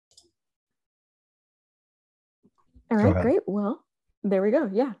All Go right, ahead. great. Well, there we go.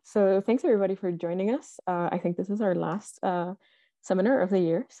 Yeah. So thanks everybody for joining us. I think this is our last seminar of the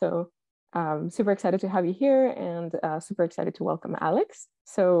year. So super excited to have you here and super excited to welcome Alex.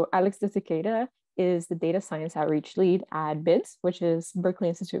 So Alex de Siqueira is the data science outreach lead at BIDS, which is Berkeley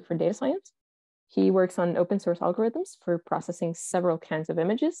Institute for Data Science. He works on open source algorithms for processing several kinds of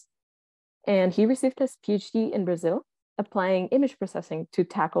images. And he received his PhD in Brazil, applying image processing to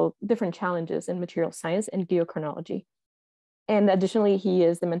tackle different challenges in material science and geochronology. And additionally, he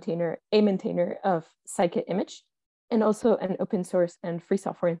is a maintainer of scikit-image, and also an open source and free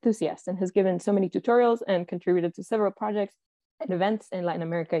software enthusiast, and has given so many tutorials and contributed to several projects and events in Latin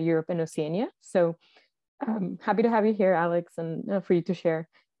America, Europe, and Oceania. So happy to have you here, Alex, and for you to share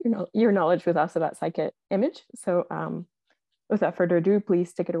your knowledge with us about scikit-image. So without further ado,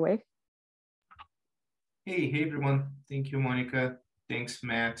 please take it away. Hey everyone. Thank you, Monica. Thanks,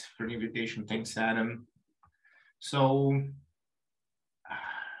 Matt, for the invitation. Thanks, Adam. So,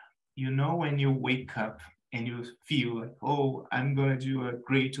 when you wake up and you feel like, oh, I'm going to do a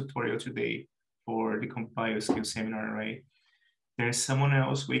great tutorial today for the Computational Skills Seminar, right? There's someone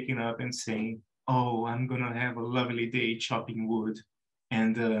else waking up and saying, oh, I'm going to have a lovely day chopping wood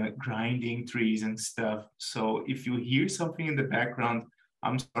and grinding trees and stuff. So if you hear something in the background,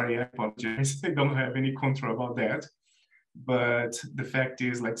 I'm sorry, I apologize. I don't have any control about that. But the fact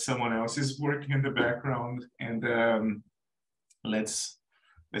is, like, someone else is working in the background, and let's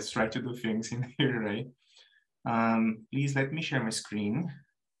try to do things in here, right? Please let me share my screen.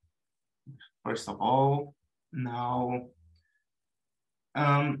 First of all, now,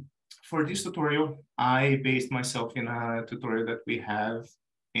 for this tutorial, I based myself in a tutorial that we have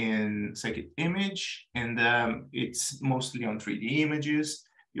in scikit-image, and it's mostly on 3D images.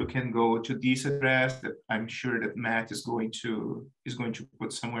 You can go to this address that I'm sure that Matt is going to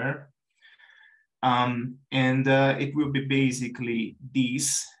put somewhere. It will be basically the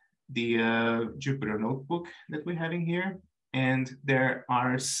Jupyter notebook that we're having here. And there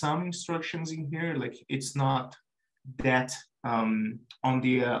are some instructions in here, like it's not that on the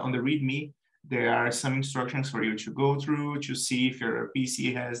README, there are some instructions for you to go through to see if your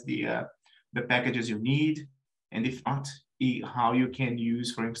PC has the packages you need, and if not, how you can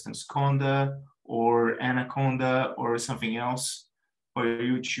use, for instance, Conda or Anaconda or something else for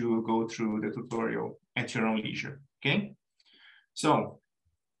you to go through the tutorial at your own leisure, okay? So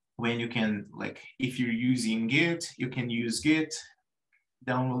when you can, like, if you're using Git, you can use Git,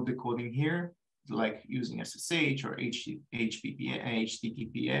 download the coding here, like using SSH or HTTPS,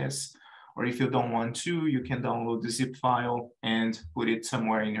 or if you don't want to, you can download the zip file and put it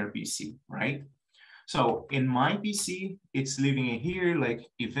somewhere in your PC, right? So in my PC, it's living in here, like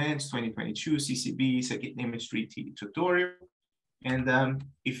events 2022 CCB scikit-image 3D tutorial. And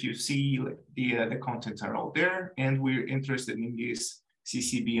if you see, like, the contents are all there, and we're interested in this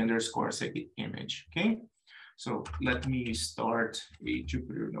CCB_scikit-image, okay? So let me start a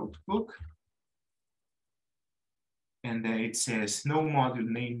Jupyter notebook. And then it says no module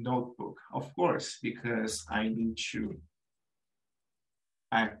name notebook, of course, because I need to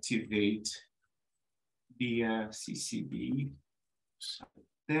activate the CCB, so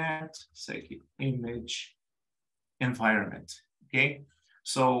that scikit-image environment, okay?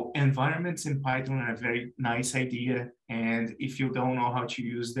 So environments in Python are a very nice idea, and if you don't know how to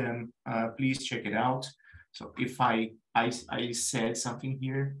use them, please check it out. So if I said something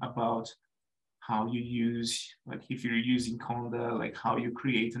here about how you use, like if you're using Conda, like how you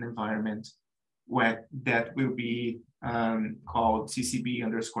create an environment, where that will be called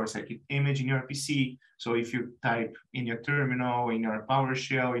CCB_scikit-image in your PC. So if you type in your terminal, in your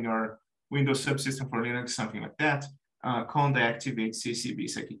PowerShell, in your Windows subsystem for Linux, something like that, Conda activates CCB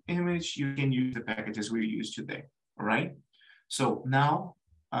scikit-image, you can use the packages we use today, all right? So now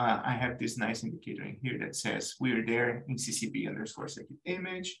I have this nice indicator in here that says we're there in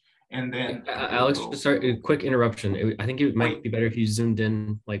CCB_scikit-image. And then Alex, sorry, a quick interruption. I think it might be better if you zoomed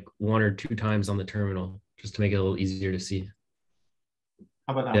in like 1 or 2 times on the terminal, just to make it a little easier to see.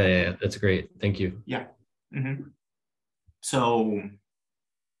 How about that? Yeah, that's great. Thank you. Yeah. Mm-hmm. So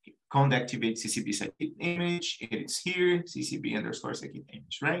Conda activates CCB scikit-image. It's here,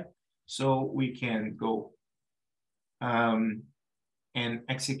 CCB_scikit-image, right? So we can go and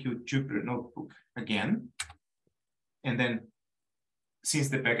execute Jupyter notebook again. And then, since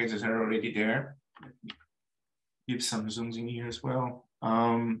the packages are already there, let me give some zooms in here as well.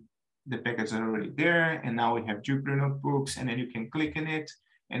 The packages are already there, and now we have Jupyter notebooks, and then you can click on it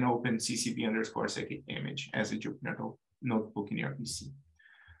and open CCB_scikit-image as a Jupyter notebook in your PC.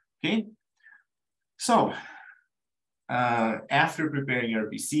 Okay, so after preparing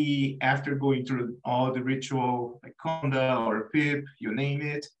your PC, after going through all the ritual like Conda or pip, you name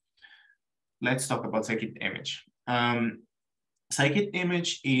it, let's talk about scikit-image.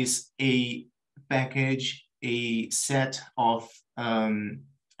 Scikit-image is a package, a set of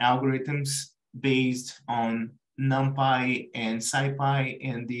algorithms based on NumPy and SciPy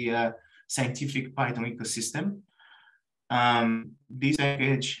and the scientific Python ecosystem. This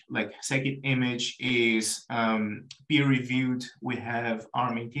package, like scikit-image, is peer-reviewed. We have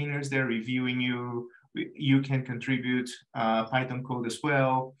our maintainers there reviewing you. You can contribute Python code as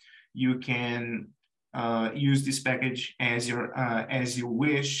well. You can use this package as you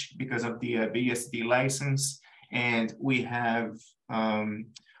wish because of the BSD license. And we have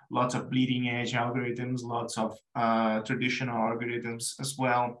lots of bleeding edge algorithms, lots of traditional algorithms as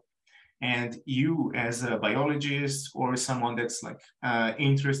well. And you, as a biologist or someone that's like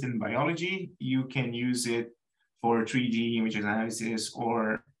interested in biology, you can use it for 3D image analysis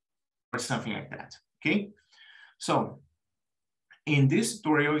or something like that. Okay, so in this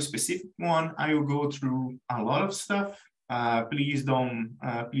tutorial, a specific one, I will go through a lot of stuff. Please don't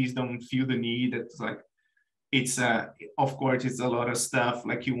feel the need that like it's of course it's a lot of stuff,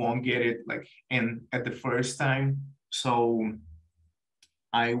 like you won't get it like in at the first time. So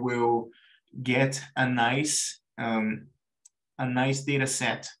I will get a nice data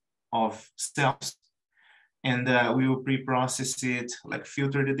set of cells, and we will pre-process it, like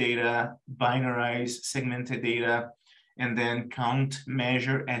filter the data, binarize, segment the data, and then count,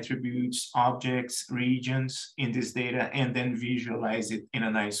 measure attributes, objects, regions in this data, and then visualize it in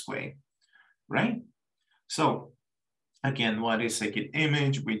a nice way, right? So again, what is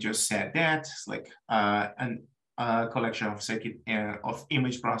scikit-image? We just said that it's like a collection of of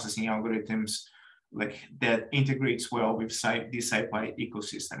image processing algorithms like that integrates well with the SciPy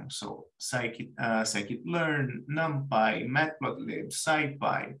ecosystem. So scikit-learn, NumPy, Matplotlib,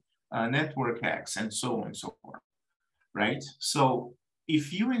 SciPy, NetworkX, and so on and so forth, right? So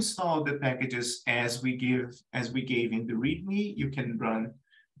if you install the packages as we gave in the README, you can run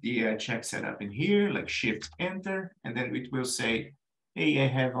the check setup in here, like Shift-Enter, and then it will say, hey, I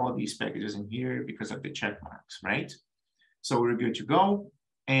have all these packages in here because of the check marks, right? So we're good to go.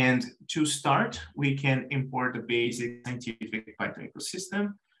 And to start, we can import the basic scientific Python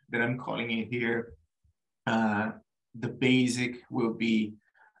ecosystem that I'm calling in here. The basic will be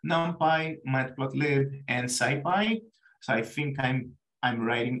NumPy, Matplotlib, and SciPy. So I think I'm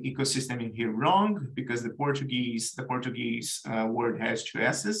writing ecosystem in here wrong because the Portuguese word has two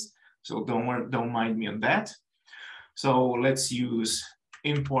S's. So don't mind me on that. So let's use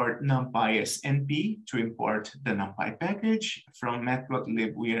import NumPy as NP to import the NumPy package. From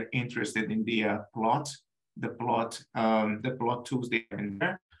Matplotlib, we are interested in the plot tools they have in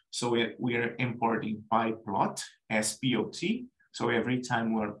there. So we are importing pyplot as POT. So every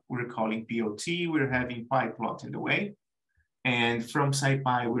time we're calling POT, we're having pyplot in the way. And from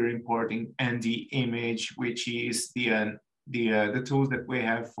SciPy, we're importing ND-image, which is the tools that we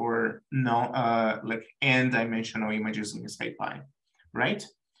have for like n-dimensional images in SciPy, right?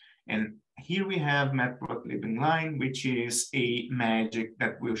 And here we have Matplotlib inline, which is a magic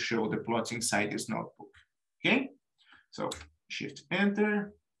that will show the plots inside this notebook. Okay, so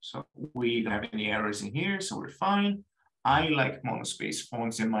Shift-Enter. So we don't have any errors in here, so we're fine. I like monospace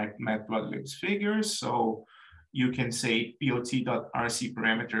fonts in my Matplotlib's figures, so you can say pot.rc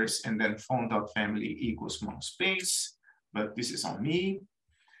parameters and then font.family equals monospace, but this is on me.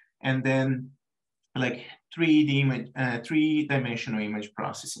 And then like three-dimensional image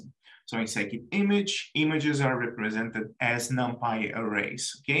processing. So in scikit-image, images are represented as NumPy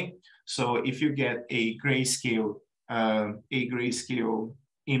arrays, okay? So if you get a grayscale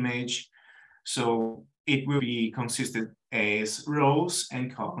image, so it will be consisted as rows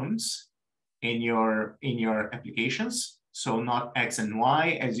and columns in your applications, so not X and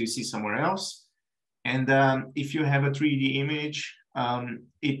Y as you see somewhere else. And if you have a 3D image,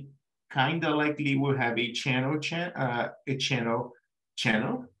 it kind of likely will have a channel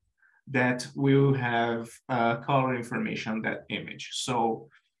that will have color information on that image. So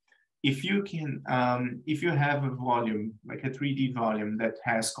if you can, if you have a volume, like a 3D volume that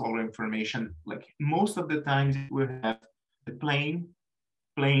has color information, like most of the times it will have the plane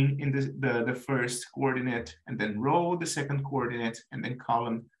in the first coordinate, and then row the second coordinate, and then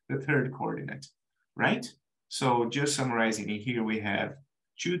column the third coordinate, right? So just summarizing in here, we have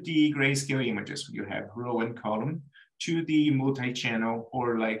 2D grayscale images. You have row and column, 2D multi-channel,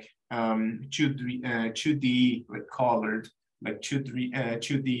 or like 2D like colored, like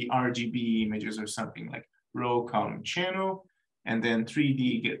 2D RGB images or something like row, column, channel, And then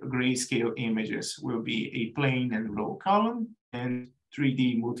 3D grayscale images will be a plane and row column, and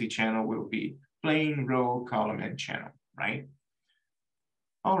 3D multi-channel will be plane, row, column, and channel, right?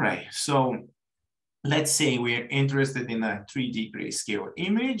 All right, so let's say we're interested in a 3D grayscale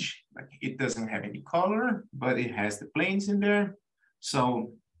image. Like it doesn't have any color, but it has the planes in there.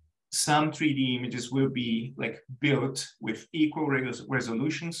 So some 3D images will be like built with equal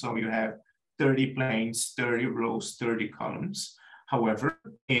resolution. So you have 30 planes, 30 rows, 30 columns. However,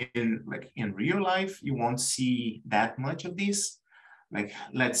 in real life, you won't see that much of this. Like,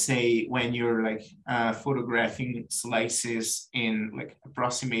 let's say when you're like photographing slices in like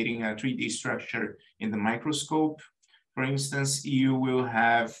approximating a 3D structure in the microscope, for instance, you will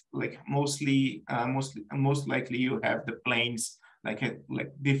have like most likely you have the planes like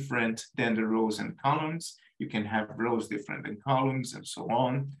different than the rows and columns. You can have rows different than columns and so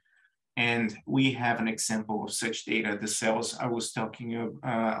on. And we have an example of such data, the cells I was talking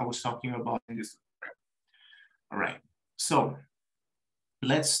about in this. All right, so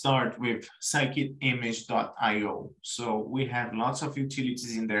let's start with scikit-image.io. So we have lots of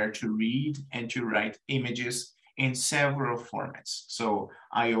utilities in there to read and to write images in several formats. So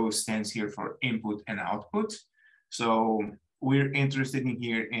IO stands here for input and output. So we're interested in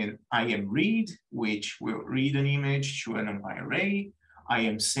here in imread, which will read an image to an NumPy array,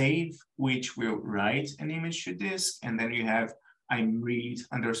 imsave, which will write an image to disk, and then you have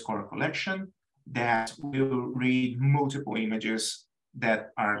imread_collection that will read multiple images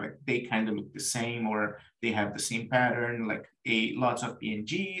that are like, they kind of look the same or they have the same pattern, like lots of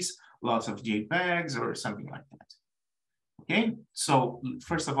PNGs, lots of JPEGs or something like that. Okay, so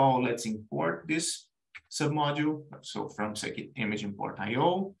first of all, let's import this submodule. So from scikit-image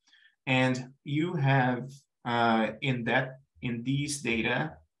import.io, and you have in these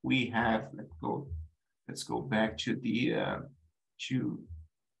data, we have, let's go back to the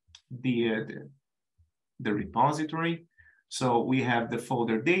repository. So we have the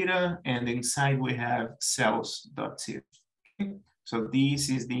folder data, and inside we have cells.tif. Okay? So this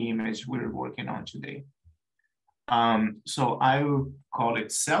is the image we're working on today. So I will call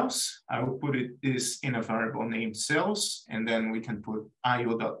it cells. I will put this in a variable named cells, and then we can put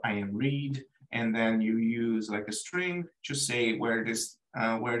io.imread, and then you use like a string to say where this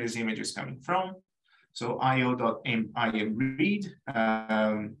image is coming from. So io.imread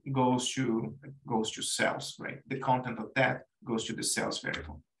goes to cells, right? The content of that goes to the cells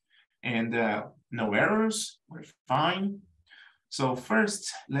variable, and no errors. We're fine. So first,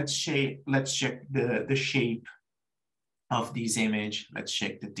 let's check the shape of this image. Let's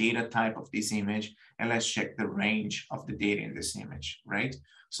check the data type of this image, and let's check the range of the data in this image, right?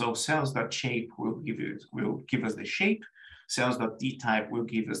 So cells.shape will give us the shape. Cells.dtype will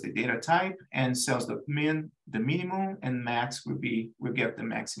give us the data type, and cells.min, the minimum, and max will get the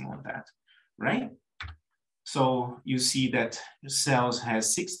maximum of that, right? So you see that cells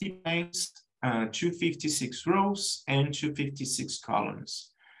has 60 planes, 256 rows, and 256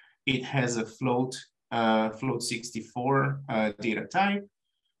 columns. It has a float 64 data type,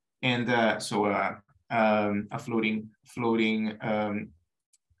 and a floating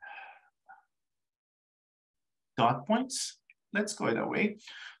dot points. Let's go that way.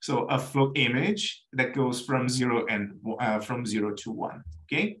 So a float image that goes from 0 to 1.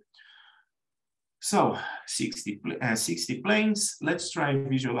 Okay. So 60 planes. Let's try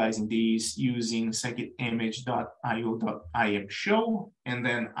visualizing these using scikit-image.io.imshow, and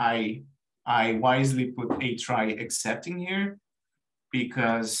then I wisely put a try excepting here,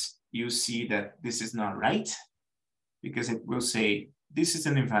 because you see that this is not right, because it will say this is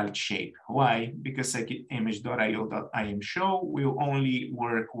an invalid shape. Why? Because scikit-image.io.imshow will only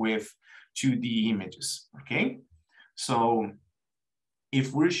work with 2D images, okay? So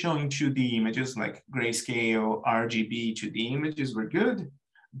if we're showing 2D images like grayscale, RGB 2D images, we're good.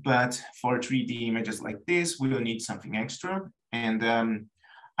 But for 3D images like this, we will need something extra. And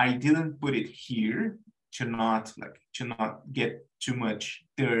I didn't put it here to not get too much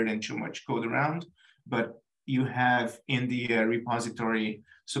dirt and too much code around, but you have in the repository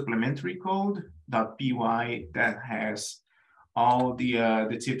supplementary code.py that has all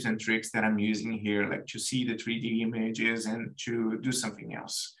the tips and tricks that I'm using here, like to see the 3D images and to do something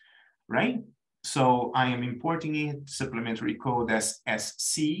else, right? So I am importing it supplementary code as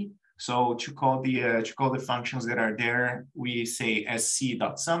sc. So to call the functions that are there, we say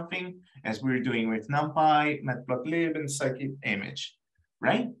sc.something, as we're doing with NumPy, matplotlib, and scikit-image,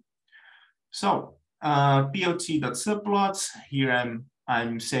 right? So plot.subplots. Here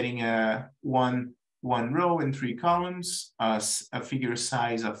I'm setting one row and 3 columns, a figure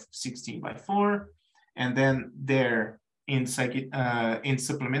size of 16 by 4, and then there in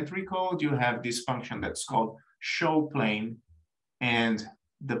supplementary code, you have this function that's called show plane, and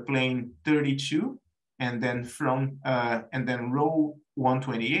the plane 32, and then row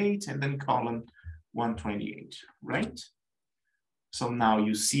 128, and then column 128, right? So now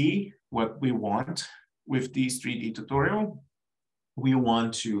you see what we want with this 3D tutorial. We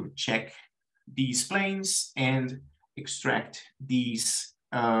want to check these planes and extract these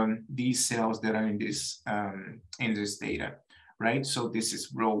cells that are in this data, right? So this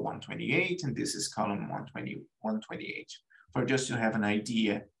is row 128, and this is column 128, for just to have an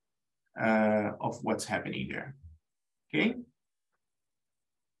idea of what's happening there. Okay.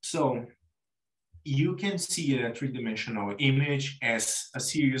 So you can see a three-dimensional image as a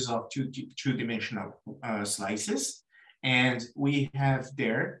series of two-dimensional slices. And we have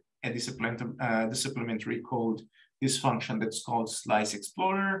there at the supplementary code this function that's called slice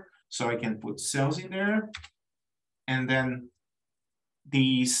explorer. So I can put cells in there. And then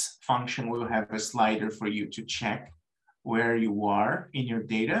this function will have a slider for you to check where you are in your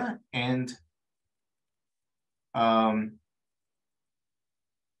data and how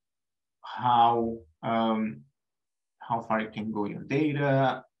far it can go in your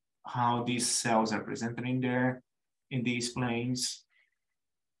data, how these cells are presented in there, in these planes,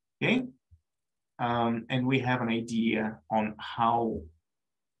 okay? And we have an idea on how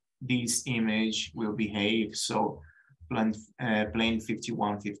this image will behave. So plane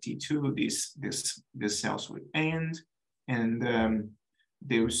 51, 52, these cells will end, and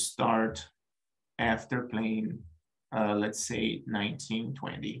they will start after plane, let's say 19,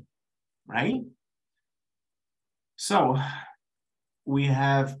 20, right? So we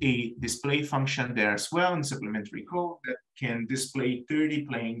have a display function there as well in supplementary code that can display 30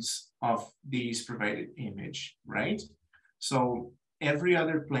 planes of this provided image, right? So every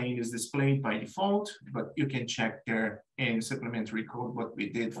other plane is displayed by default, but you can check there in supplementary code what we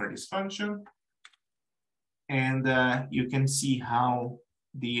did for this function. And you can see how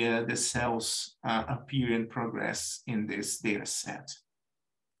the cells appear and progress in this data set,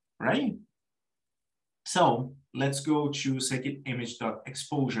 right? So let's go to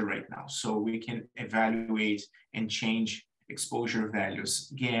scikit-image.exposure right now. So we can evaluate and change exposure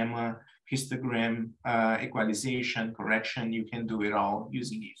values, gamma, histogram, equalization, correction. You can do it all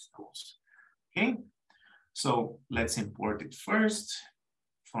using these tools, okay? So let's import it first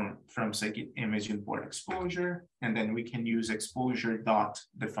from scikit-image import exposure, and then we can use exposure dot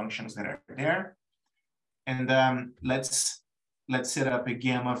the functions that are there. And let's set up a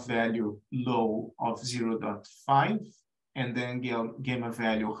gamma value low of 0.5, and then gamma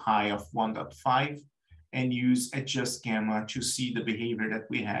value high of 1.5, and use adjust gamma to see the behavior that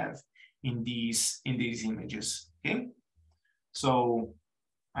we have in these images, okay? So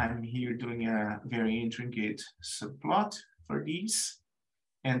I'm here doing a very intricate subplot for these.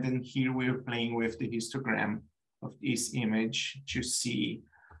 And then here we're playing with the histogram of this image to see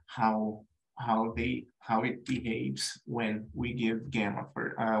how it behaves when we give gamma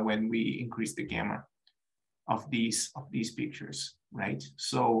when we increase the gamma of these pictures, right?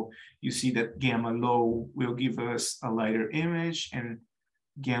 So you see that gamma low will give us a lighter image, and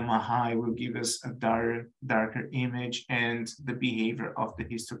gamma high will give us a darker image, and the behavior of the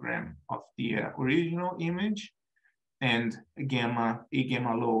histogram of the original image. And a gamma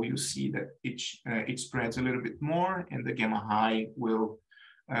low, you see that it spreads a little bit more, and the gamma high will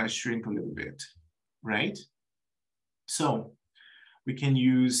shrink a little bit, right? So we can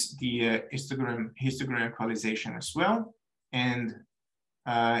use the histogram equalization as well, and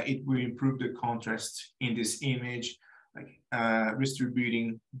it will improve the contrast in this image, like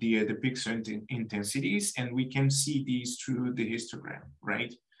distributing the pixel intensities, and we can see these through the histogram,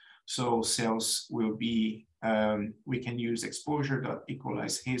 right? So cells will be, we can use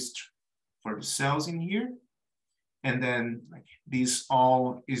exposure.equalize_hist for the cells in here. And then like this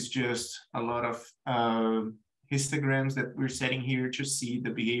all is just a lot of histograms that we're setting here to see the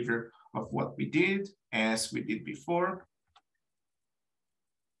behavior of what we did as we did before.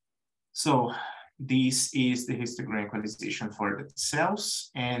 So this is the histogram equalization for the cells,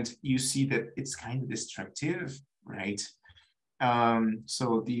 and you see that it's kind of destructive, right?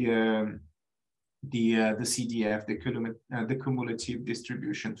 So the CDF, the cumulative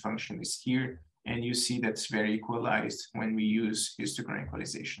distribution function is here, and you see that's very equalized when we use histogram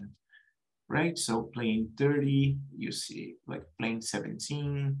equalization, right? So plane 30, you see like plane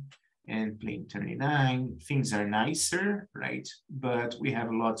 17 and plane 39, things are nicer, right? But we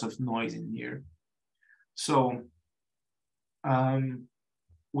have lots of noise in here. So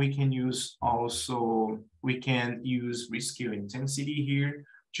we can use rescale intensity here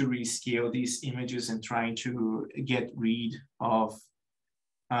rescale these images and trying to get rid of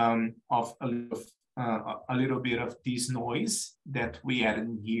a little bit of this noise that we added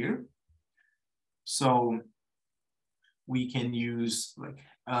in here. So we can use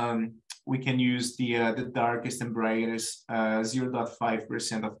the darkest and brightest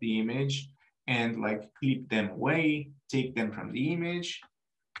 0.5% of the image and like clip them away, take them from the image,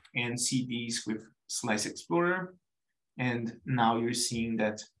 and see these with Slice Explorer. And now you're seeing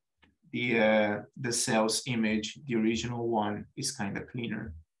that the cells image, the original one, is kind of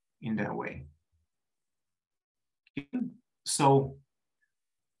cleaner in that way. Okay. So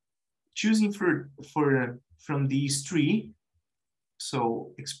choosing from these three,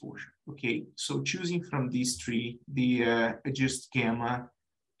 so exposure, okay. So choosing from these three, the adjust gamma,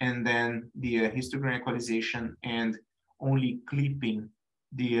 and then the histogram equalization, and only clipping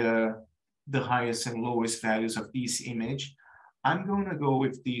the highest and lowest values of this image, I'm going to go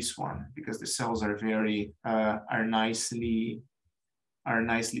with this one because the cells are very are nicely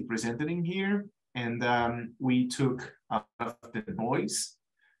presented in here, and we took out of the noise,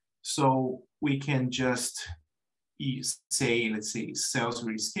 so we can just say, let's say cells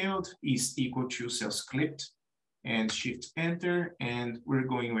rescaled is equal to cells clipped, and shift enter, and we're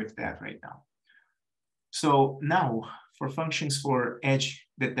going with that right now. So now for functions for edge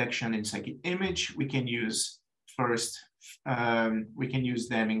detection in scikit-image, we can use first, we can use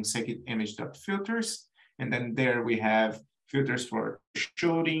them in scikit-image.filters, and then there we have filters for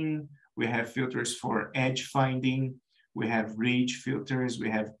shading, we have filters for edge finding, we have range filters, we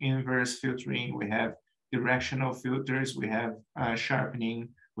have inverse filtering, we have directional filters, we have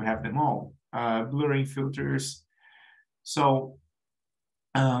sharpening, we have them all, blurring filters. So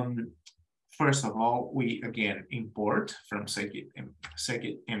first of all, we again import from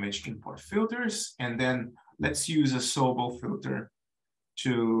scikit-image import filters, and then let's use a Sobel filter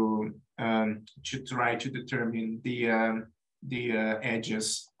to try to determine the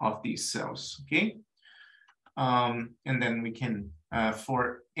edges of these cells, okay? And then we can,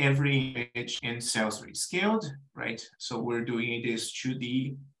 for every image in cells rescaled, right? So we're doing this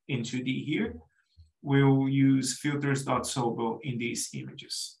 2D in 2D here. We'll use filters.sobel in these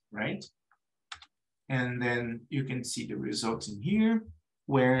images, right? And then you can see the results in here,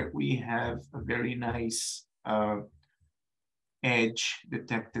 where we have a very nice edge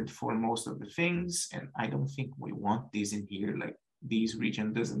detected for most of the things. And I don't think we want these in here. Like this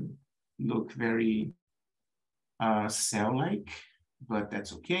region doesn't look very cell-like, but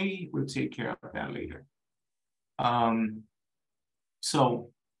that's okay. We'll take care of that later. So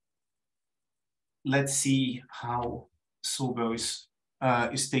let's see how Sobel is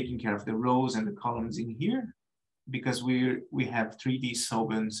taking care of the rows and the columns in here, because we have 3D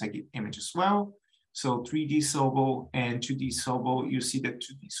Sobel and scikit-image as well. So 3D Sobel and 2D Sobel, you see that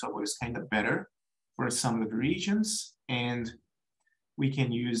 2D Sobel is kind of better for some of the regions, and we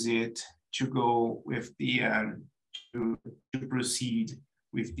can use it to go with the to proceed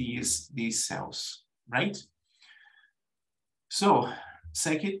with these cells, right? So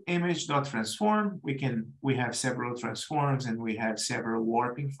scikit-image.transform, we have several transforms and we have several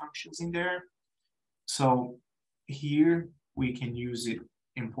warping functions in there. So here we can use it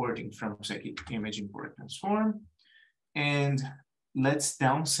importing from scikit-image import transform, and let's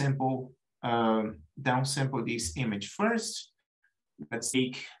downsample this image first. Let's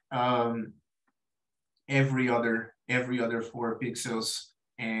take every other 4 pixels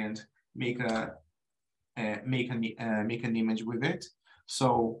and make an image with it.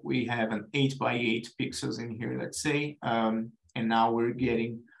 So we have an 8x8 pixels in here, let's say, and now we're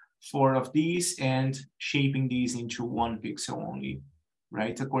getting 4 of these and shaping these into 1 pixel only,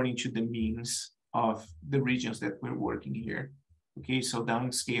 right? According to the means of the regions that we're working here. Okay, so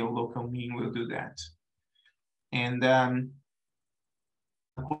downscale local mean will do that. And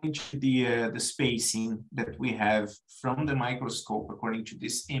according to the spacing that we have from the microscope, according to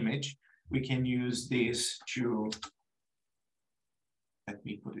this image, we can use this to, let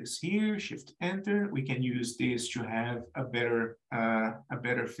me put this here, shift enter. We can use this to have a better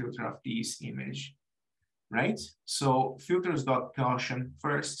filter of this image, right? So filters.Gaussian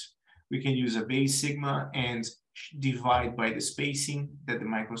first, we can use a base sigma and divide by the spacing that the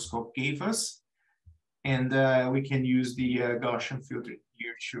microscope gave us. And we can use the Gaussian filter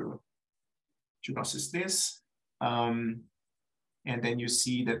here to process this. And then you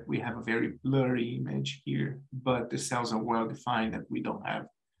see that we have a very blurry image here, but the cells are well defined, that we don't have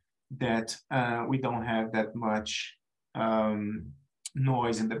that much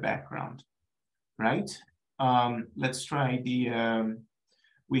noise in the background, right? Let's try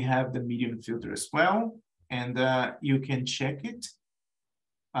we have the medium filter as well, and you can check it.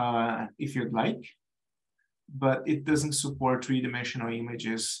 if you'd like, but it doesn't support three-dimensional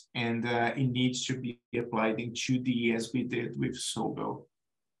images, and it needs to be applied in 2D as we did with Sobel.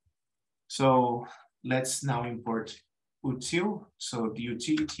 So let's now import util, so the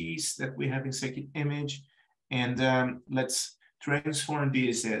utilities that we have in scikit-image, and let's transform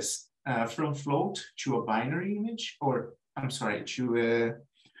this as from float to a binary image, or I'm sorry, to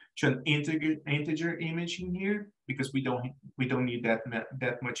an integer image in here, because we don't need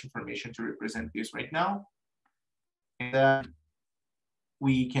that much information to represent this right now. And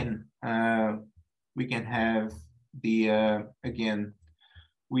we can have the again,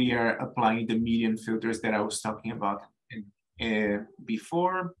 we are applying the median filters that I was talking about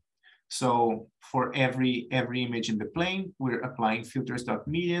before. So for every image in the plane, we're applying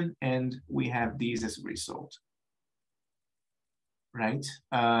filters.median, and we have these as a result. Right?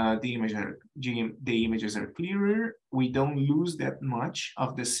 The images are clearer. We don't lose that much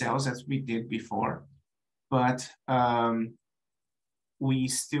of the cells as we did before, but we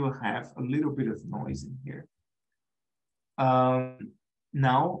still have a little bit of noise in here.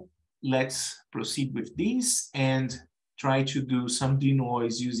 Now let's proceed with these and try to do some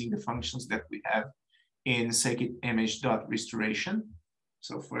denoise using the functions that we have in scikit-image.restoration.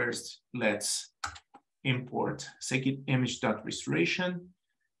 So first, let's import scikit-image.restoration,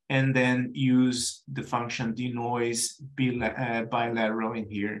 and then use the function denoise bilateral in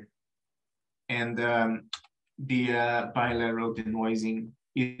here. And the bilateral denoising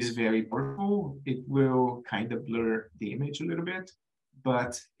is very powerful. It will kind of blur the image a little bit,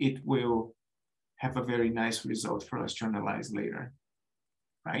 but it will have a very nice result for us to analyze later,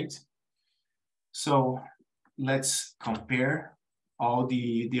 right? So let's compare all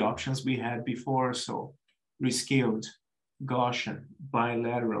the options we had before. So rescaled, Gaussian,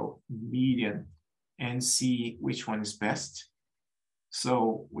 bilateral, median, and see which one is best.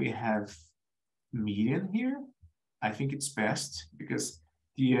 So we have median here. I think it's best because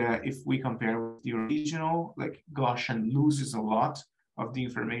the if we compare with the original, like Gaussian loses a lot of the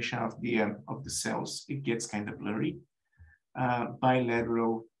information of the cells. It gets kind of blurry.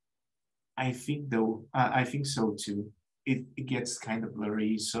 Bilateral, I think so too. It gets kind of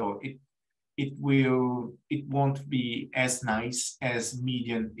blurry, so it won't be as nice as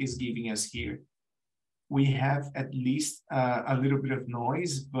median is giving us here. We have at least a little bit of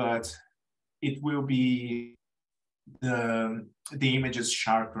noise, but it will be the image is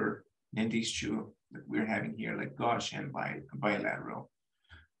sharper than these two that we're having here, like Gaussian bilateral.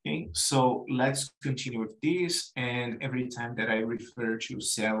 Okay, so let's continue with this. And every time that I refer to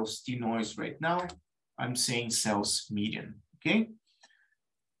cells denoise right now, I'm saying cells median. Okay,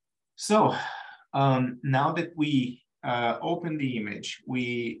 so now that we open the image,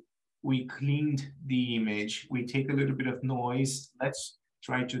 we cleaned the image, we take a little bit of noise. Let's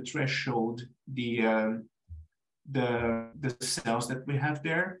try to threshold the cells that we have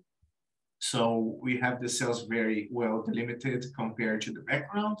there. So we have the cells very well delimited compared to the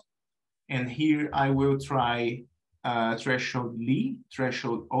background. And here I will try threshold Li,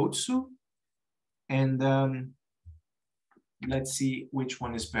 threshold Otsu, and let's see which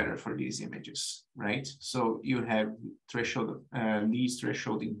one is better for these images, right? So you have threshold, Li's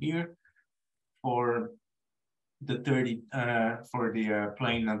threshold in here for the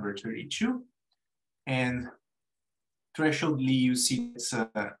plane number 32, and threshold Li, you see it's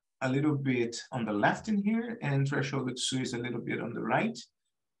a little bit on the left in here, and threshold Otsu is a little bit on the right.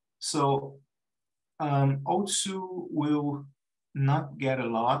 So Otsu will not get a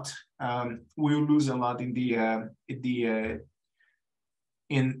lot. We'll lose a lot in the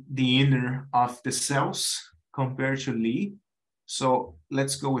inner of the cells compared to Li. So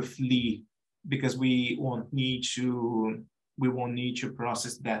let's go with Li, because we won't need to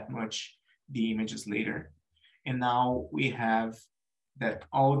process that much the images later. And now we have that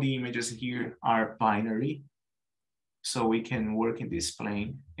all the images here are binary. So we can work in this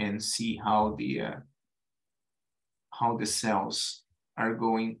plane and see how the cells are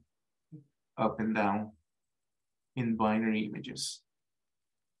going up and down in binary images,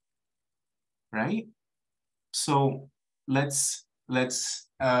 right? So let's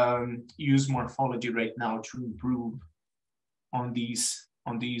use morphology right now to improve on these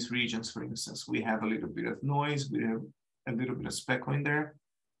regions. For instance, we have a little bit of noise, we have a little bit of speckle in there.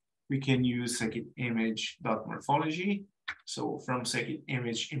 We can use scikit-image.morphology. So from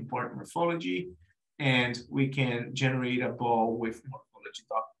scikit-image, import morphology, and we can generate a ball with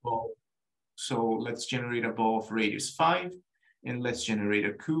morphology.ball. So let's generate a ball of radius 5, and let's generate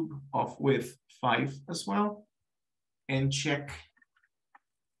a cube of width 5 as well, and check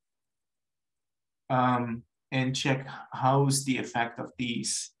and check how's the effect of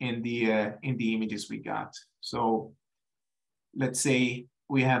these in the images we got. So let's say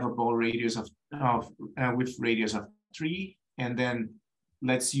we have a ball radius with radius of 3, and then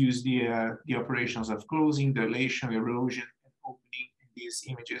let's use the operations of closing, dilation, erosion, and opening in these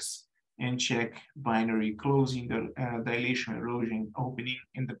images, and check binary closing, the dilation, erosion, opening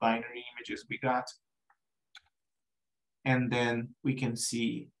in the binary images we got. And then we can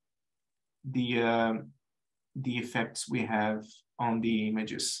see the effects we have on the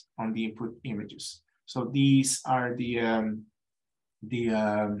images, on the input images. So these are the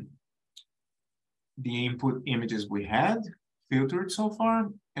input images we had filtered so far,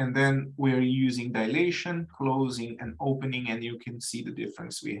 and then we're using dilation, closing, and opening, and you can see the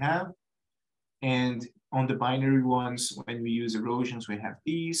difference we have. And on the binary ones, when we use erosions, we have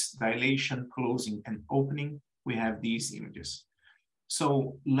these, dilation, closing, and opening, we have these images.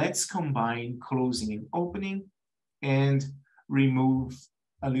 So let's combine closing and opening and remove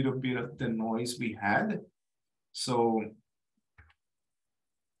a little bit of the noise we had. So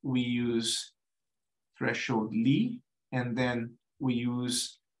we use threshold Lie, and then we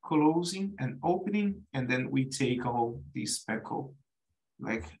use closing and opening, and then we take all these speckle,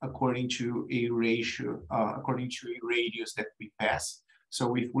 like according to a ratio, according to a radius that we pass.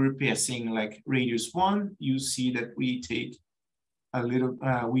 So if we're passing like radius 1, you see that we take a little,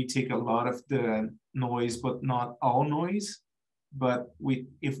 we take a lot of the noise, but not all noise. But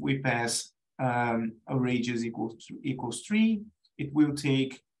if we pass a radius equals 3, it will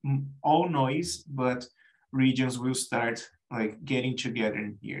take all noise, but regions will start like getting together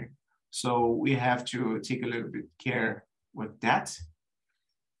in here. So we have to take a little bit care with that.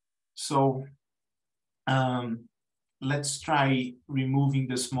 So let's try removing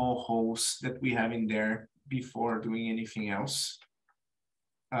the small holes that we have in there before doing anything else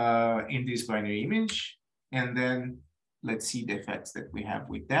in this binary image. And then let's see the effects that we have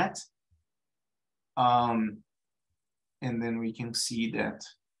with that. And then we can see that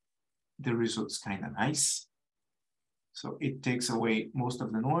the result's kind of nice. So it takes away most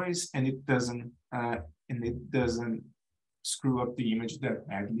of the noise, and it doesn't screw up the image that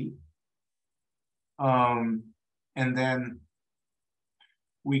badly. And then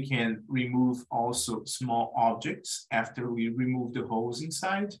we can remove also small objects after we remove the holes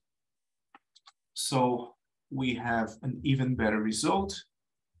inside. So we have an even better result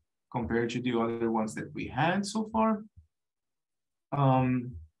compared to the other ones that we had so far.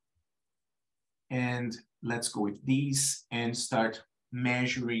 And let's go with these and start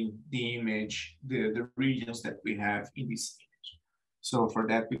measuring the image, the regions that we have in this image. So for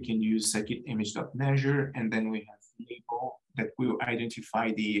that, we can use scikit-image.measure, and then we have label that will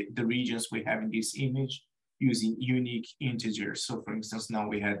identify the regions we have in this image using unique integers. So for instance, now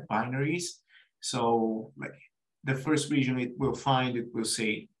we had binaries. So like the first region it will find, it will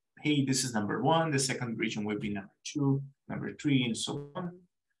say, hey, this is number 1. The second region will be number 2, number 3, and so on.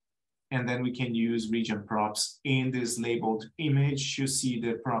 And then we can use region props in this labeled image to see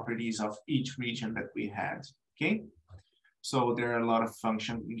the properties of each region that we had, okay? So there are a lot of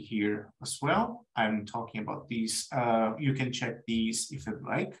functions here as well. I'm talking about these. You can check these if you'd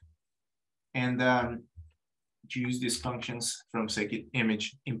like. And to use these functions from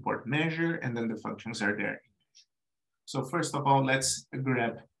scikit-image import measure, and then the functions are there. So first of all, let's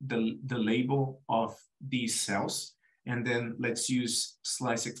grab the label of these cells. And then let's use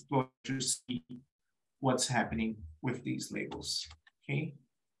Slice Explorer to see what's happening with these labels, okay?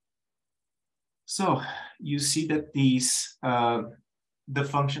 So you see that these, the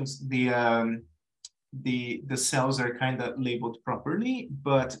functions, the cells are kind of labeled properly,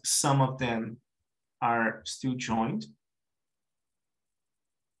 but some of them are still joined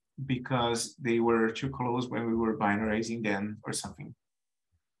because they were too close when we were binarizing them or something,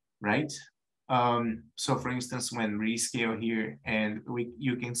 right? So for instance, when rescale here, and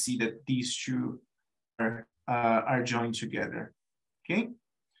you can see that these two are joined together, okay?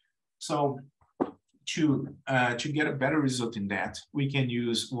 So to get a better result in that, we can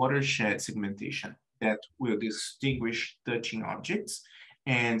use watershed segmentation that will distinguish touching objects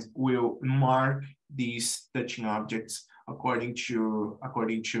and will mark these touching objects according to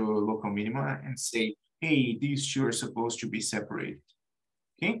local minima and say, hey, these two are supposed to be separated,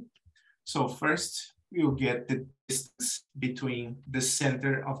 okay? So first, we'll get the distance between the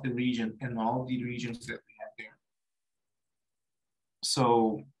center of the region and all the regions that we have there.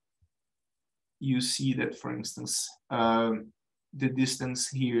 So you see that, for instance, the distance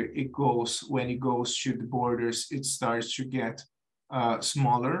here, when it goes to the borders, it starts to get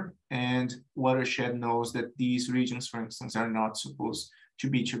smaller, and watershed knows that these regions, for instance, are not supposed to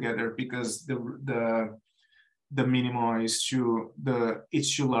be together because the minimum is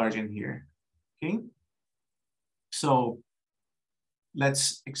it's too large in here. Okay. So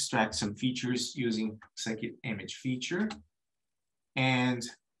let's extract some features using scikit-image feature, and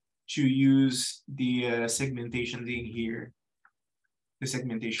to use the segmentation in here. The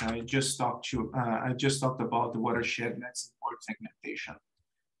segmentation I just talked about the watershed. Let's import segmentation,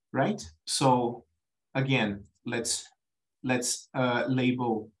 right? So again, let's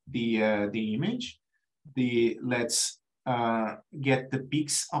label the image. Let's get the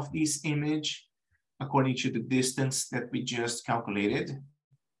peaks of this image according to the distance that we just calculated,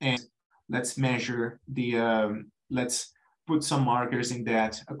 and let's measure the let's put some markers in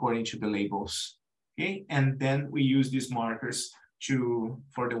that according to the labels. Okay, and then we use these markers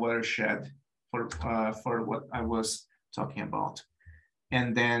for the watershed for what I was talking about.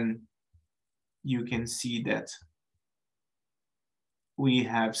 And then you can see that we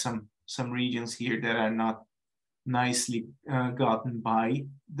have some regions here that are not nicely gotten by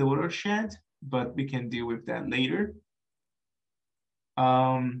the watershed, but we can deal with that later.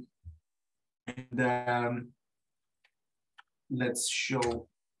 Let's show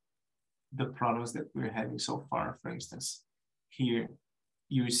the problems that we're having so far. For instance, here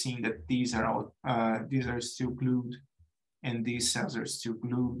you're seeing that these are still glued, and these cells are still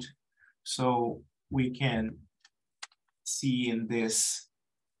glued. So we can see in this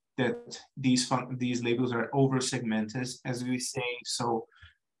that these labels are over segmented, as we say. So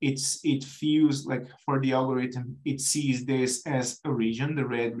it feels like for the algorithm, it sees this as a region, the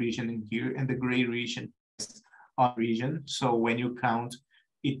red region in here, and the gray region as a region. So when you count,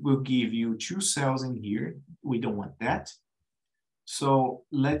 it will give you 2 cells in here. We don't want that. So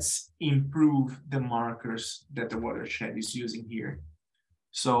let's improve the markers that the watershed is using here.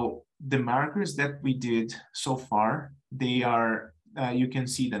 So the markers that we did so far, they are, you can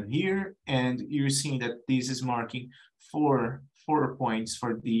see them here, and you're seeing that this is marking 4 points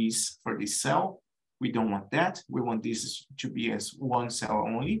for this cell. We don't want that. We want this to be as 1 cell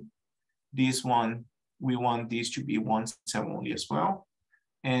only. This one, we want this to be 1 cell only as well,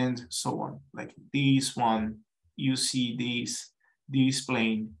 and so on. Like this one, you see this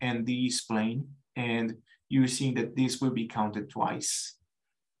plane and this plane, and you're seeing that this will be counted twice.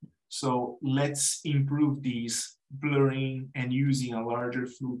 So let's improve these blurring and using a larger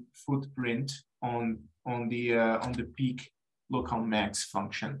footprint on the peak local max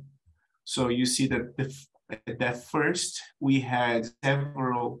function. So you see that first we had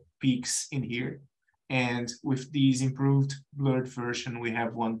several peaks in here, and with these improved blurred version, we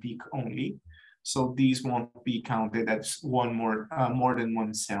have 1 peak only. So these won't be counted as more than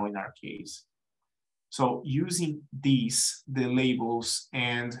 1 cell in our case. So using these, the labels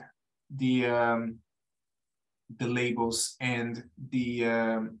and the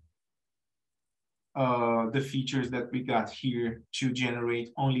features that we got here to generate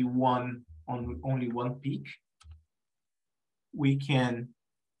only one peak, we can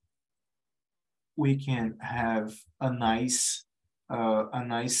have a nice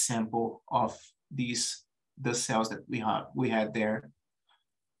sample of the cells that we had there,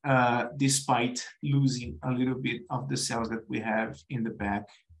 despite losing a little bit of the cells that we have in the back,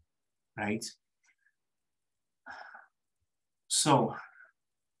 right? So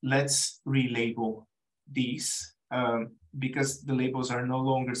let's relabel these because the labels are no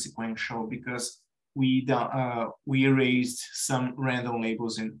longer sequential, because we erased some random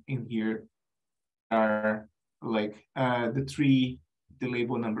labels in here. Are like the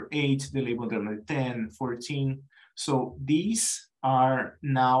label number 8, the label number 10, 14. So these are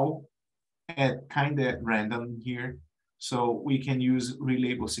now at kind of random here. So we can use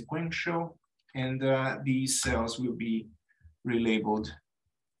relabel sequential, and these cells will be relabeled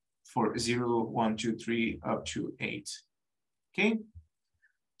for 0, 1, 2, 3 up to 8. Okay,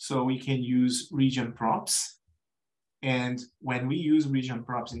 so we can use region props, and when we use region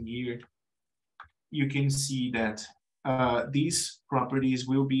props in here, you can see that these properties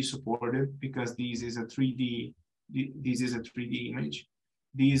will be supported because this is a 3D image.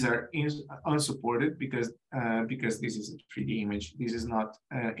 These are unsupported because this is a 3D image. This is not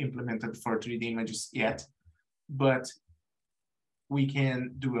implemented for 3D images yet, but we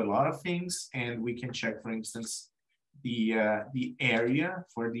can do a lot of things, and we can check, for instance, the area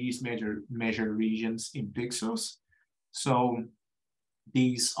for these measured regions in pixels. So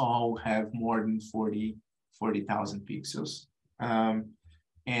these all have more than 40,000 pixels,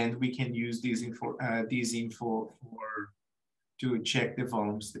 and we can use this info to check the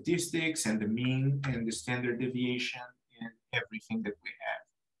volume statistics and the mean and the standard deviation and everything that we have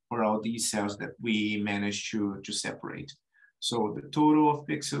for all these cells that we managed to separate. So the total of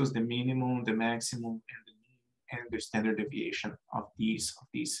pixels, the minimum, the maximum, and the mean, and the standard deviation of these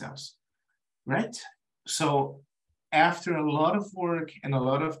cells, right? So after a lot of work and a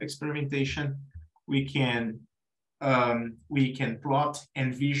lot of experimentation, we can plot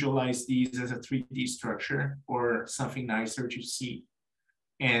and visualize these as a 3D structure or something nicer to see.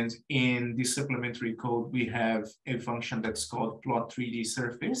 And in the supplementary code, we have a function that's called plot 3D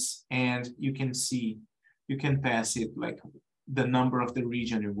surface. And you can see, you can pass it like the number of the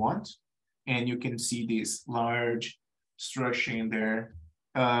region you want. And you can see this large structure in there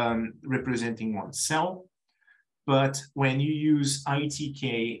representing one cell. But when you use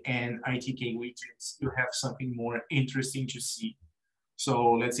ITK and ITK widgets, you have something more interesting to see.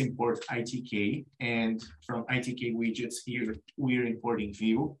 So let's import ITK, and from ITK widgets here, we're importing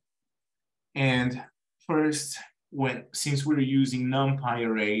view. And first, since we're using NumPy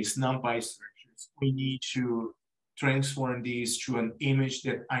arrays, NumPy structures, we need to transform these to an image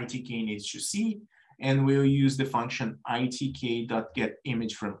that ITK needs to see. And we'll use the function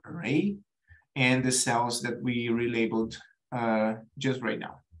itk.getImageFromArray and the cells that we relabeled just right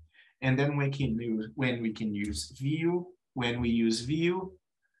now. And then when we can use view, when we use view,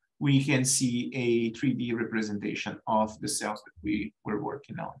 we can see a 3D representation of the cells that we were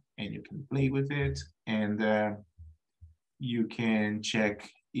working on. And you can play with it, and you can check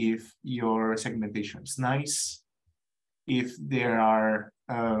if your segmentation is nice, if there are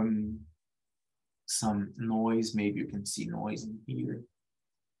some noise, maybe you can see noise in here.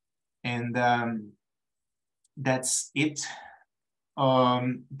 And that's it.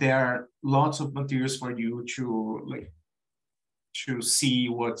 There are lots of materials for you to see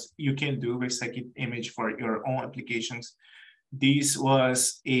what you can do with scikit-image for your own applications. This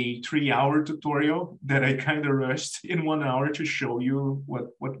was a 3-hour tutorial that I kind of rushed in 1 hour to show you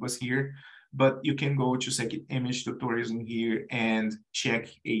what was here. But you can go to scikit-image tutorials in here and check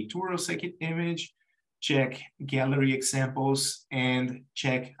a tour of scikit-image, check gallery examples, and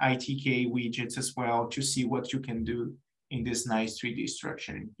check ITK widgets as well to see what you can do in this nice 3D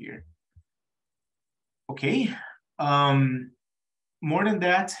structure in here. Okay. More than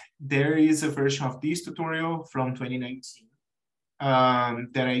that, there is a version of this tutorial from 2019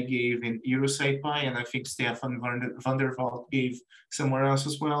 that I gave in EuroSciPy, and I think Stefan van der Walt gave somewhere else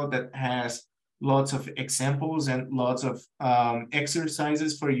as well, that has lots of examples and lots of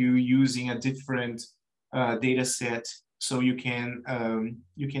exercises for you using a different data set, so you can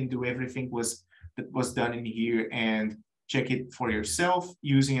do everything that was done in here and check it for yourself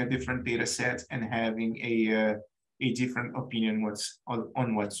using a different data set and having a different opinion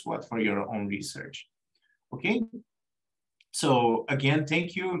on what's what for your own research. Okay, so again,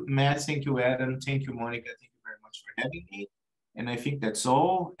 thank you, Matt, thank you, Adam, thank you, Monica, thank you very much for having me. And I think that's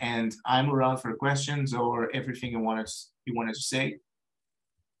all, and I'm around for questions or everything you wanted to say.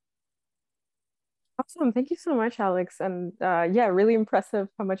 Awesome, thank you so much, Alex. And yeah, really impressive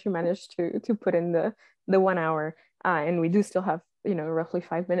how much you managed to put in the 1 hour. And we do still have, roughly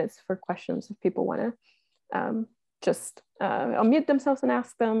 5 minutes for questions if people want to just unmute themselves and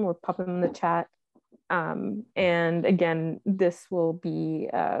ask them, or pop them in the chat. And again, this will be,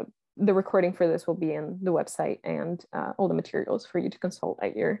 the recording for this will be in the website, and all the materials for you to consult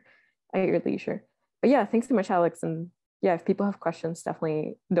at your leisure. But yeah, thanks so much, Alex. And yeah, if people have questions,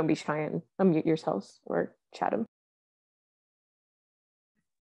 definitely don't be shy and unmute yourselves or chat them.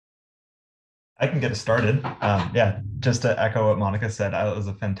 I can get us started. Yeah, just to echo what Monica said, it was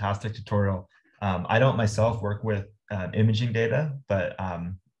a fantastic tutorial. I don't myself work with imaging data, but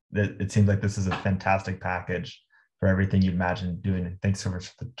it seems like this is a fantastic package for everything you'd imagine doing. Thanks so much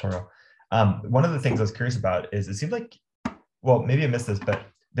for the tutorial. One of the things I was curious about is, it seemed like, well, maybe I missed this, but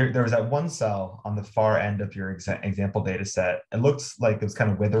there was that one cell on the far end of your example data set. It looks like it was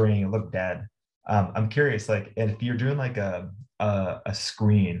kind of withering, it looked dead. I'm curious, like, if you're doing like a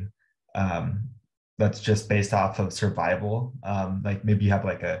screen that's just based off of survival, like maybe you have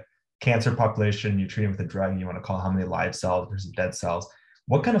like a cancer population, you're treating with a drug, and you want to call how many live cells versus dead cells.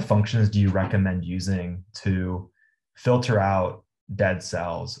 What kind of functions do you recommend using to filter out dead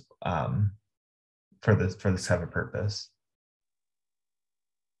cells for this type of purpose?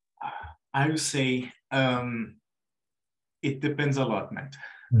 I would say it depends a lot, Matt.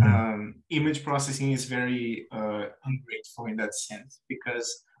 Image processing is very ungrateful in that sense,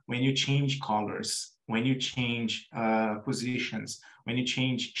 because when you change colors, when you change positions, when you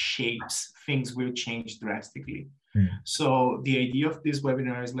change shapes, things will change drastically. So the idea of this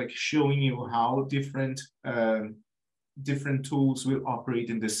webinar is like showing you how different tools will operate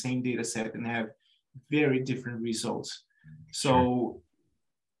in the same data set and have very different results. So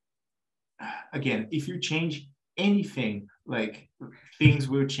again, if you change anything, like, things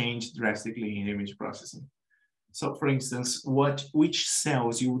will change drastically in image processing. So for instance, which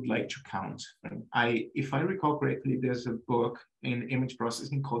cells you would like to count. If I recall correctly, there's a book in image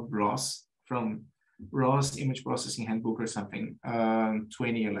processing called ROS, from Ross Image Processing Handbook or something,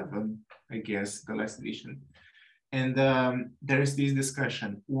 2011, I guess, the last edition. And there's this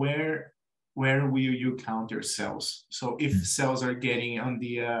discussion, where will you count your cells? So if cells are getting on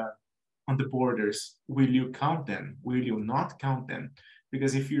the borders, will you count them? Will you not count them?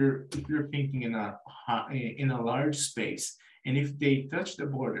 Because if you're thinking in a large space, and if they touch the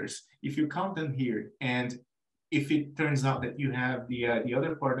borders, if you count them here, and if it turns out that you have the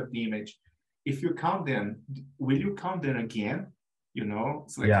other part of the image, if you count them, will you count them again? You know,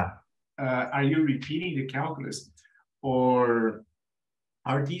 it's like, yeah. Are you repeating the calculus, or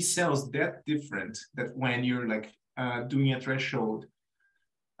are these cells that different that when you're like doing a threshold,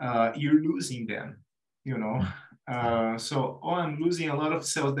 you're losing them? You know. So, I'm losing a lot of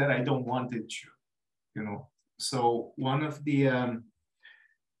cells that I don't want it to, you know. So one of the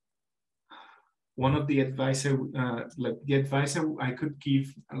advice I could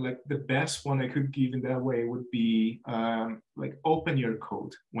give, like the best one I could give in that way would be like open your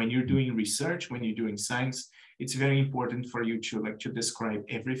code. When you're doing research, when you're doing science, it's very important for you to describe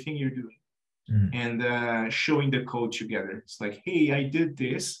everything you're doing and showing the code together. It's like, hey, I did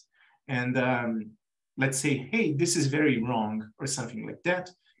this, and let's say, hey, this is very wrong, or something like that.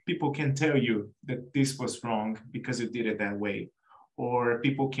 People can tell you that this was wrong because you did it that way. Or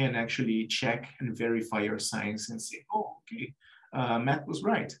people can actually check and verify your science and say, oh, okay, Matt was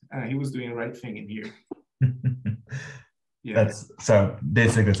right. He was doing the right thing in here. Yeah. So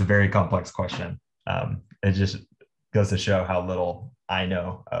basically, it's a very complex question. It just goes to show how little I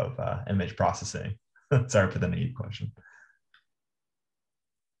know of image processing. Sorry for the naive question.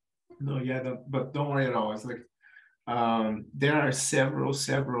 No, yeah, but don't worry at all. It's like there are several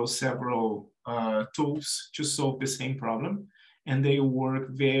tools to solve the same problem, and they work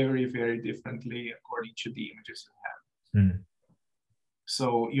very, very differently according to the images you have.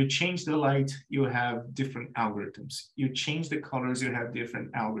 So you change the light, you have different algorithms. You change the colors, you have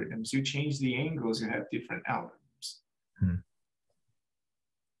different algorithms. You change the angles, you have different algorithms.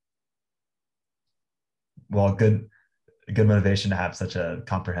 Well, good motivation to have such a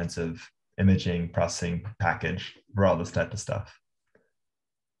comprehensive imaging processing package for all this type of stuff.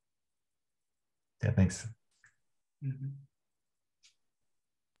 Yeah, thanks.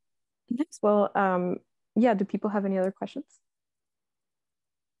 Nice. Well, yeah, do people have any other questions?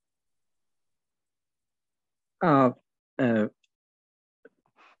 Thanks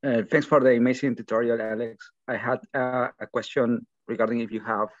for the amazing tutorial, Alex. I had a question regarding if you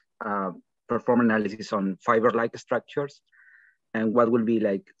have perform analysis on fiber-like structures, and what will be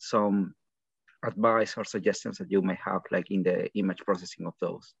like some advice or suggestions that you may have like in the image processing of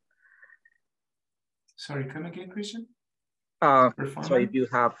those. Sorry, come again, Christian? So if you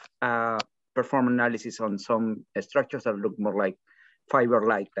have perform analysis on some structures that look more like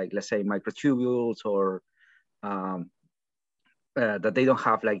fiber-like, like let's say microtubules, or that they don't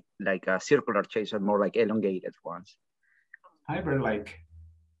have like a circular shapes, and more like elongated ones. Fiber-like,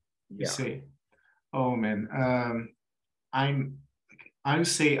 you say? Oh man, I would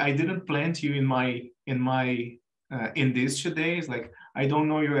say I didn't plant you in this today. It's like I don't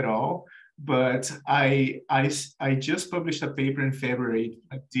know you at all, but I just published a paper in February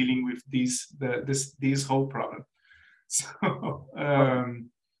dealing with this whole problem. So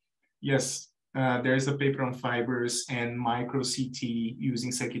yes, there's a paper on fibers and micro CT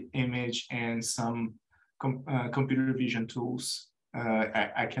using scikit-image and some computer vision tools.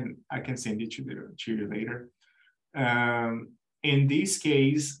 I can send it to you later. In this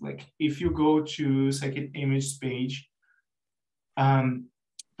case, like if you go to scikit-image page,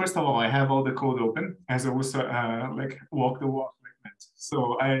 first of all, I have all the code open as I was like walk the walk like that.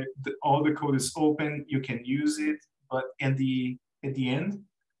 So all the code is open. You can use it, but at the end,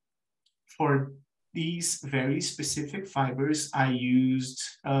 for these very specific fibers, I used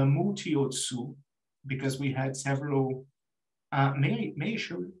multi-otsu because we had several. May I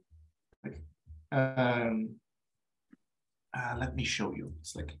show you? Like, let me show you.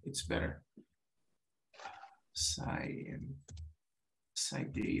 It's better.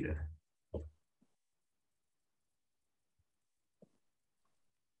 Data.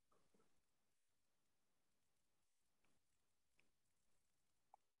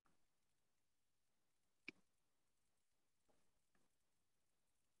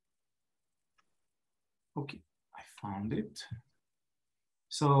 Okay, I found it.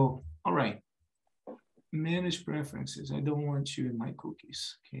 So, all right. Manage preferences. I don't want you in my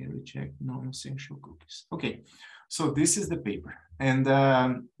cookies. Okay, reject non-essential cookies. Okay, so this is the paper, and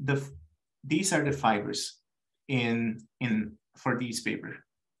these are the fibers. for this paper.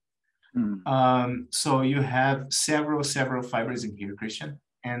 Mm. So you have several fibers in here, Christian,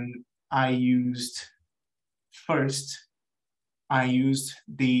 and I used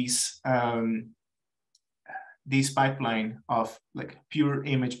this pipeline of like pure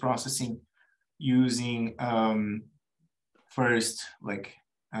image processing using first like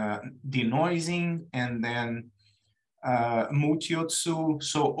denoising and then multi-Otsu.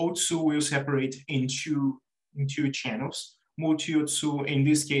 So Otsu will separate in two channels. Multi-Otsu, in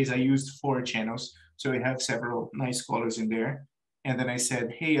this case, I used 4 channels. So we have several nice colors in there. And then I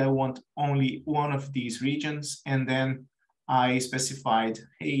said, hey, I want only one of these regions. And then I specified,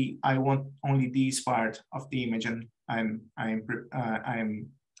 hey, I want only this part of the image, and I'm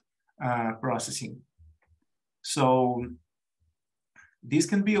processing. So this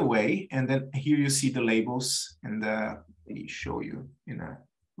can be a way, and then here you see the labels, and they show you in a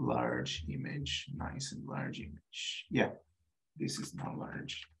large image, nice and large image. Yeah, this is not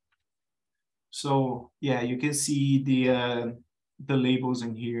large. So yeah, you can see the labels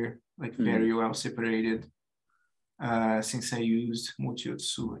in here, like very well separated. Since I used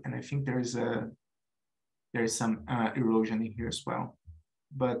multi-Otsu, and I think there's some erosion in here as well.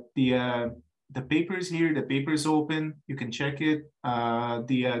 But the paper is here. The paper is open. You can check it.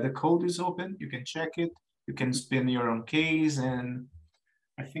 The code is open. You can check it. You can spin your own case, and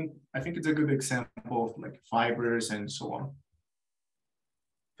I think it's a good example of like fibers and so on.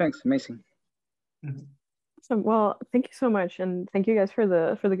 Thanks, amazing. Mm-hmm. Awesome. Well, thank you so much, and thank you guys for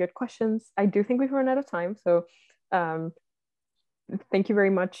the good questions. I do think we've run out of time, so thank you very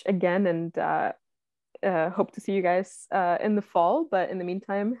much again, and hope to see you guys in the fall. But in the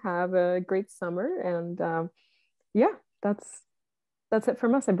meantime, have a great summer, and yeah, that's it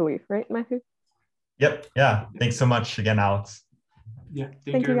from us, I believe, right, Matthew? Yep. Yeah. Thanks so much again, Alex. Yeah.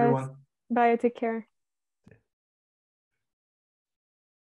 Thank you, guys. everyone. Bye. Take care.